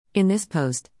In this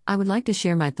post, I would like to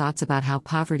share my thoughts about how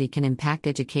poverty can impact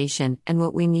education and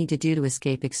what we need to do to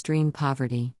escape extreme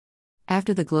poverty.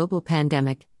 After the global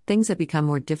pandemic, things have become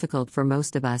more difficult for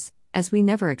most of us, as we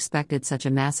never expected such a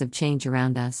massive change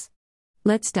around us.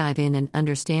 Let's dive in and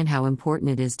understand how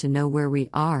important it is to know where we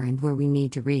are and where we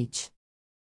need to reach.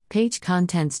 Page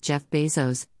contents: Jeff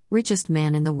Bezos, richest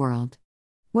man in the world.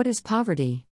 What is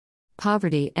poverty?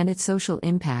 Poverty and its social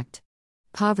impact.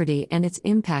 Poverty and its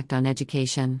impact on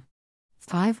education.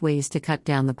 5 ways to cut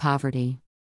down the poverty.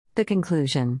 The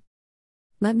conclusion.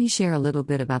 Let me share a little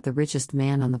bit about the richest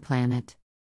man on the planet.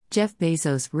 Jeff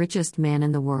Bezos, richest man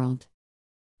in the world.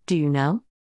 Do you know?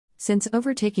 Since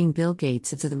overtaking Bill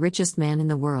Gates as the richest man in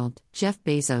the world, Jeff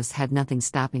Bezos had nothing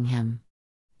stopping him.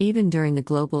 Even during the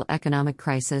global economic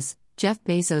crisis, Jeff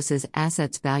Bezos'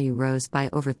 assets value rose by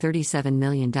over $37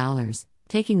 million,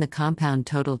 taking the compound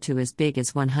total to as big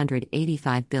as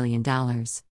 $185 billion.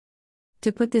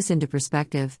 To put this into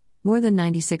perspective, more than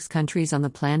 96 countries on the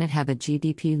planet have a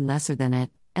GDP lesser than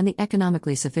it, and the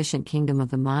economically sufficient kingdom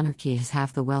of the monarchy has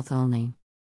half the wealth only.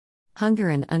 Hunger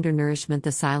and undernourishment,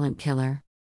 the silent killer.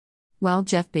 While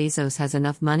Jeff Bezos has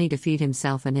enough money to feed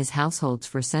himself and his households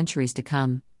for centuries to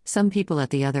come, some people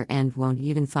at the other end won't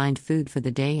even find food for the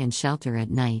day and shelter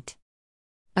at night.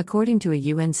 According to a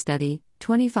UN study,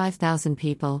 25,000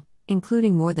 people,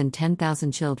 including more than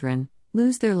 10,000 children,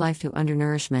 lose their life to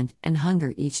undernourishment and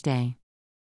hunger each day.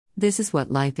 This is what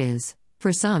life is.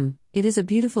 For some, it is a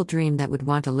beautiful dream that would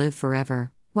want to live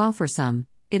forever, while for some,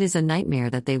 it is a nightmare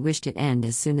that they wish to end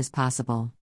as soon as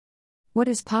possible. What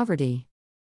is poverty?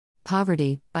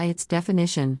 Poverty, by its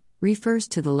definition, refers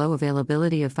to the low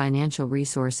availability of financial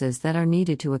resources that are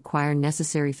needed to acquire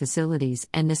necessary facilities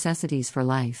and necessities for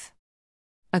life.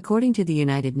 According to the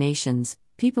United Nations,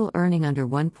 people earning under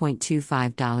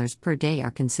 $1.25 per day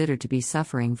are considered to be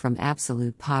suffering from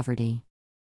absolute poverty.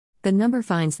 The number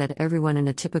finds that everyone in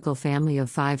a typical family of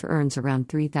 5 earns around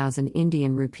 3,000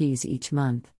 Indian rupees each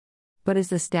month. But is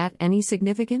the stat any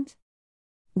significant?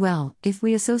 Well, if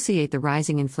we associate the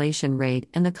rising inflation rate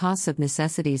and the costs of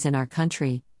necessities in our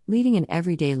country, leading an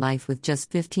everyday life with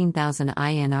just 15,000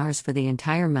 INRs for the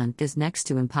entire month is next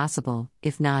to impossible,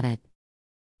 if not it.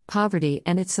 Poverty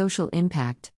and its social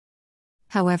impact.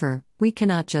 However, we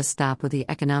cannot just stop with the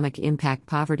economic impact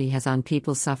poverty has on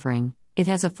people suffering. It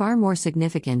has a far more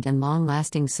significant and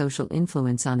long-lasting social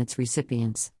influence on its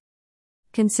recipients.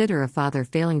 Consider a father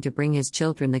failing to bring his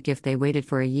children the gift they waited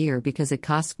for a year because it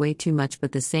costs way too much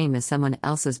but the same as someone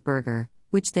else's burger,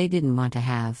 which they didn't want to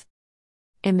have.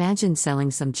 Imagine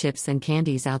selling some chips and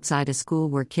candies outside a school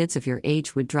where kids of your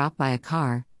age would drop by a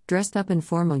car, dressed up in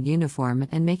formal uniform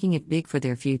and making it big for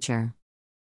their future.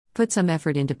 Put some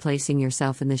effort into placing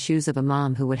yourself in the shoes of a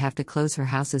mom who would have to close her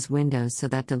house's windows so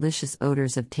that delicious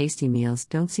odors of tasty meals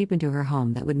don't seep into her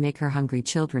home that would make her hungry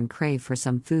children crave for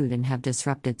some food and have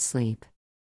disrupted sleep.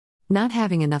 Not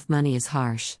having enough money is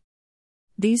harsh.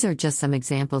 These are just some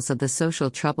examples of the social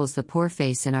troubles the poor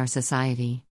face in our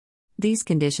society. These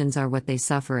conditions are what they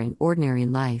suffer in ordinary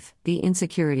life, the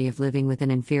insecurity of living with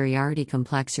an inferiority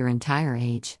complex your entire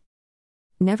age.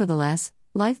 Nevertheless,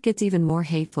 life gets even more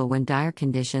hateful when dire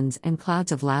conditions and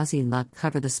clouds of lousy luck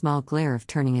cover the small glare of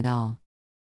turning it all.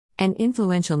 An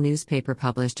influential newspaper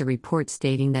published a report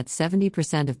stating that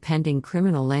 70% of pending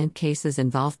criminal land cases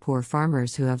involve poor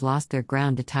farmers who have lost their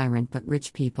ground to tyrant but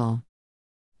rich people.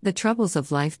 The troubles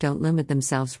of life don't limit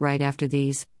themselves right after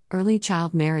these: early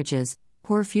child marriages,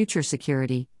 poor future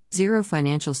security, zero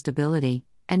financial stability,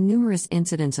 and numerous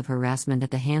incidents of harassment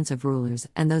at the hands of rulers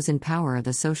and those in power are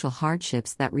the social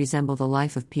hardships that resemble the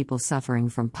life of people suffering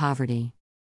from poverty.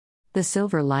 The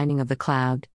silver lining of the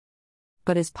cloud.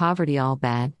 But is poverty all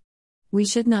bad? We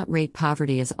should not rate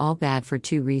poverty as all bad for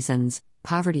 2 reasons.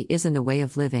 Poverty isn't a way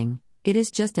of living, it is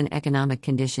just an economic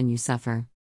condition you suffer.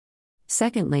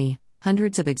 Secondly,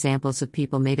 hundreds of examples of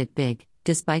people made it big,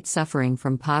 despite suffering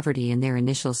from poverty in their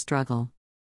initial struggle.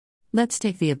 Let's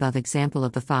take the above example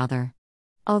of the father.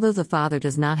 Although the father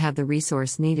does not have the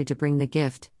resource needed to bring the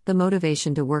gift, the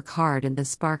motivation to work hard and the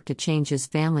spark to change his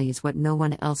family is what no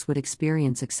one else would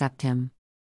experience except him.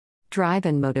 Drive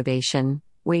and motivation,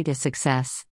 way to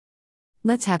success.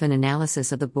 Let's have an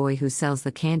analysis of the boy who sells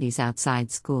the candies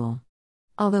outside school.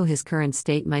 Although his current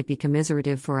state might be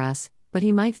commiserative for us, but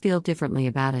he might feel differently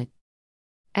about it.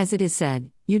 As it is said,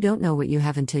 you don't know what you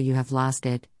have until you have lost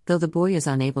it, though the boy is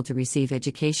unable to receive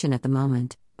education at the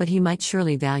moment, but he might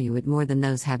surely value it more than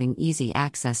those having easy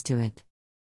access to it.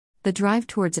 The drive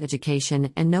towards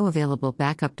education and no available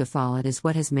backup to follow it is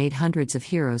what has made hundreds of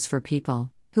heroes for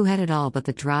people who had it all but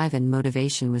the drive and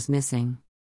motivation was missing.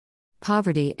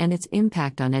 Poverty and its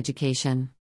impact on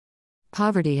education.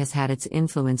 Poverty has had its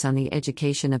influence on the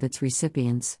education of its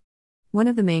recipients. One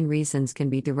of the main reasons can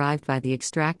be derived by the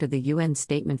extract of the UN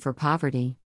Statement for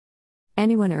Poverty.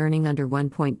 Anyone earning under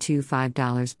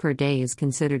 $1.25 per day is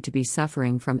considered to be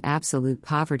suffering from absolute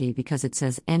poverty because it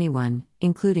says anyone,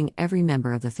 including every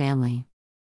member of the family.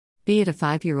 Be it a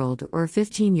 5-year-old or a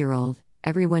 15-year-old,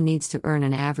 everyone needs to earn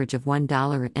an average of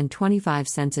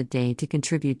 $1.25 a day to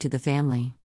contribute to the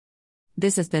family.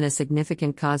 This has been a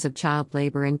significant cause of child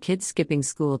labor and kids skipping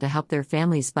school to help their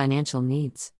families' financial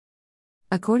needs.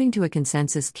 According to a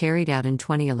consensus carried out in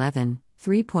 2011,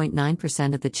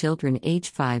 3.9% of the children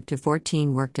aged 5 to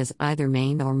 14 worked as either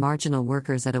main or marginal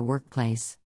workers at a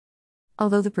workplace.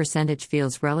 Although the percentage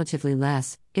feels relatively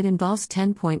less, it involves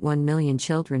 10.1 million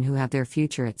children who have their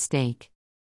future at stake.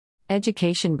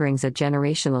 Education brings a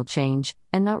generational change,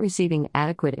 and not receiving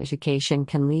adequate education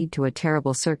can lead to a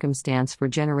terrible circumstance for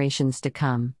generations to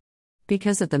come.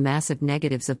 Because of the massive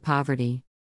negatives of poverty,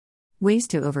 ways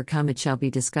to overcome it shall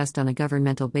be discussed on a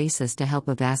governmental basis to help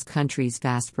a vast country's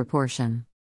vast proportion.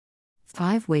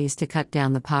 5 ways to cut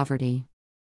down the poverty.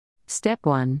 Step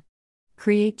 1.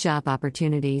 Create job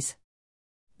opportunities.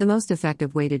 The most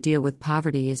effective way to deal with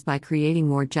poverty is by creating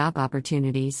more job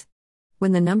opportunities.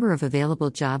 When the number of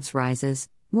available jobs rises,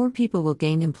 more people will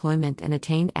gain employment and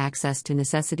attain access to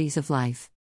necessities of life,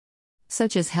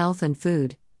 such as health and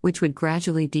food, which would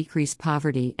gradually decrease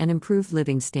poverty and improve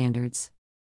living standards.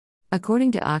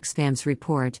 According to Oxfam's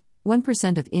report,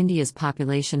 1% of India's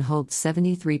population holds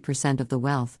 73% of the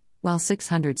wealth, while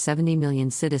 670 million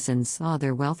citizens saw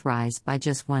their wealth rise by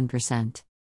just 1%.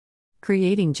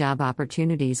 Creating job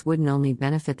opportunities wouldn't only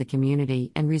benefit the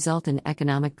community and result in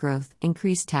economic growth,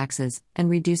 increased taxes, and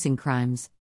reducing crimes.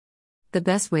 The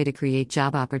best way to create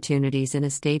job opportunities in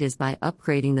a state is by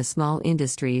upgrading the small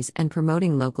industries and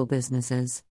promoting local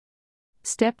businesses.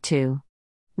 Step 2.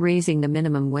 Raising the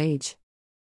minimum wage.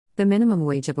 The minimum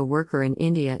wage of a worker in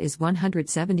India is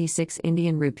 176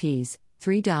 Indian rupees,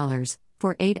 $3,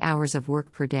 for 8 hours of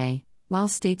work per day, while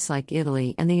states like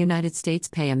Italy and the United States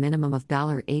pay a minimum of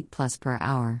 $8+ per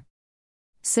hour.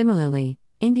 Similarly,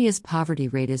 India's poverty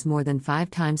rate is more than 5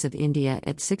 times of India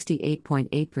at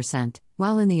 68.8%,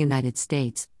 while in the United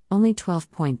States, only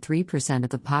 12.3% of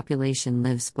the population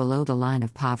lives below the line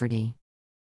of poverty.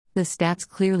 The stats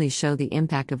clearly show the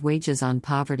impact of wages on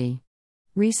poverty.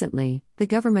 Recently, the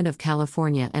government of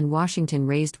California and Washington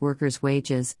raised workers'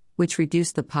 wages, which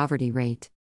reduced the poverty rate.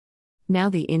 Now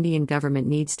the Indian government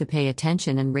needs to pay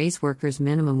attention and raise workers'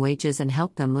 minimum wages and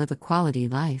help them live a quality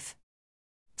life.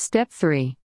 Step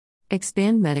 3.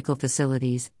 Expand medical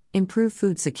facilities, improve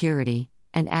food security,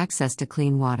 and access to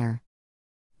clean water.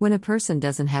 When a person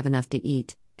doesn't have enough to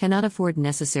eat, cannot afford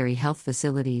necessary health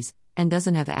facilities, and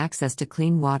doesn't have access to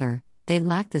clean water, they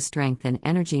lack the strength and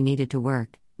energy needed to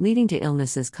work, leading to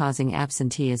illnesses causing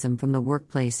absenteeism from the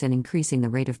workplace and increasing the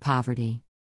rate of poverty.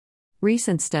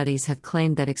 Recent studies have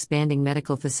claimed that expanding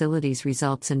medical facilities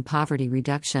results in poverty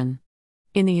reduction.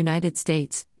 In the United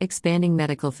States, expanding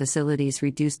medical facilities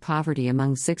reduced poverty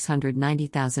among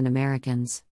 690,000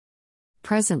 Americans.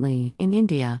 Presently, in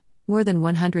India, more than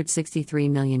 163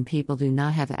 million people do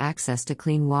not have access to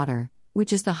clean water,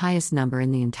 which is the highest number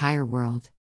in the entire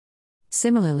world.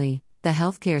 Similarly, the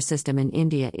healthcare system in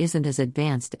India isn't as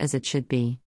advanced as it should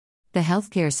be. The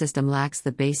healthcare system lacks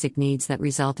the basic needs that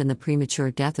result in the premature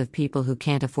death of people who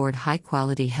can't afford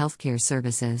high-quality healthcare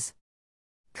services.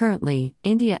 Currently,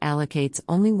 India allocates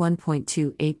only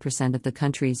 1.28% of the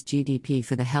country's GDP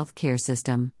for the healthcare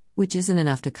system, which isn't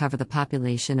enough to cover the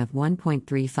population of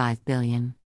 1.35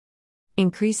 billion.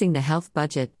 Increasing the health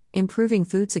budget, improving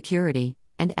food security,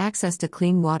 and access to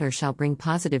clean water shall bring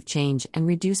positive change and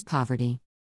reduce poverty.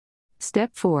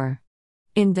 Step 4.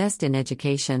 Invest in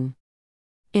education.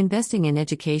 Investing in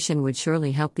education would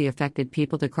surely help the affected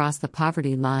people to cross the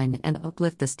poverty line and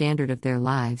uplift the standard of their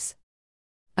lives.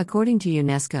 According to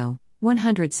UNESCO,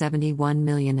 171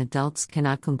 million adults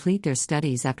cannot complete their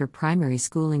studies after primary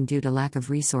schooling due to lack of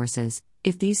resources,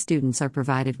 if these students are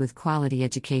provided with quality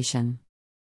education.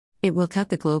 It will cut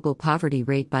the global poverty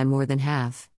rate by more than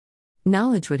half.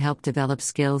 Knowledge would help develop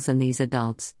skills in these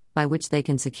adults, by which they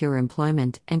can secure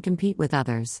employment and compete with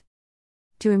others.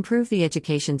 To improve the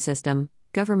education system,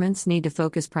 governments need to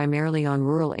focus primarily on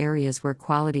rural areas where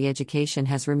quality education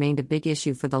has remained a big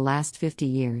issue for the last 50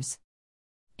 years.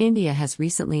 India has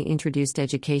recently introduced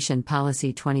Education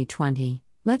Policy 2020.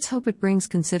 Let's hope it brings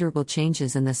considerable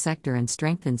changes in the sector and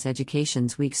strengthens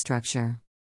education's weak structure.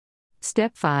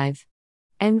 Step 5.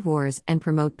 End wars and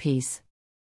promote peace.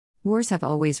 Wars have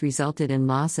always resulted in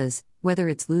losses, whether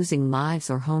it's losing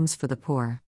lives or homes for the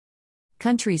poor.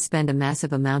 Countries spend a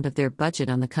massive amount of their budget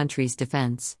on the country's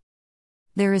defense.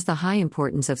 There is the high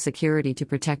importance of security to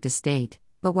protect a state,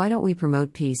 but why don't we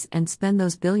promote peace and spend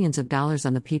those billions of dollars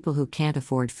on the people who can't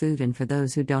afford food and for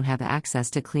those who don't have access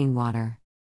to clean water?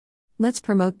 Let's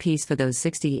promote peace for those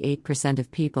 68% of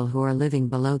people who are living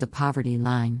below the poverty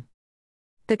line.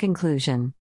 The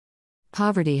conclusion: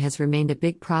 poverty has remained a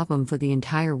big problem for the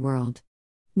entire world.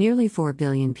 Nearly 4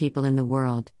 billion people in the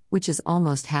world, which is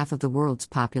almost half of the world's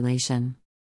population,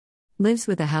 lives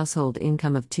with a household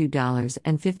income of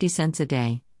 $2.50 a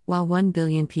day, while 1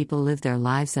 billion people live their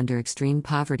lives under extreme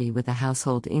poverty with a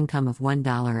household income of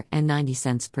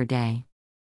 $1.90 per day.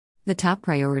 The top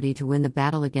priority to win the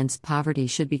battle against poverty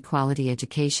should be quality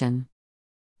education.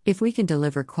 If we can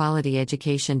deliver quality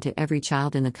education to every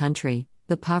child in the country,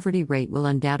 the poverty rate will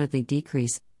undoubtedly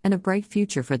decrease, and a bright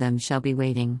future for them shall be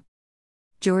waiting.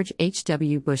 George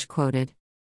H.W. Bush quoted,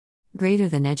 "Greater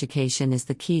than education is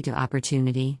the key to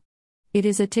opportunity. It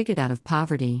is a ticket out of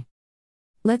poverty."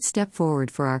 Let's step forward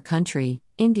for our country,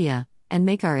 India, and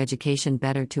make our education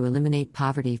better to eliminate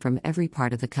poverty from every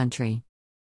part of the country.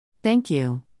 Thank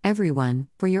you, everyone,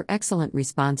 for your excellent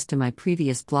response to my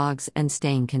previous blogs and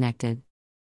staying connected.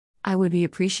 I would be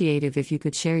appreciative if you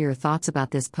could share your thoughts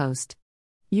about this post.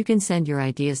 You can send your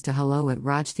ideas to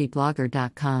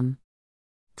hello@rajtheblogger.com.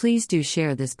 Please do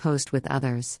share this post with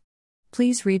others.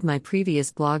 Please read my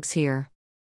previous blogs here.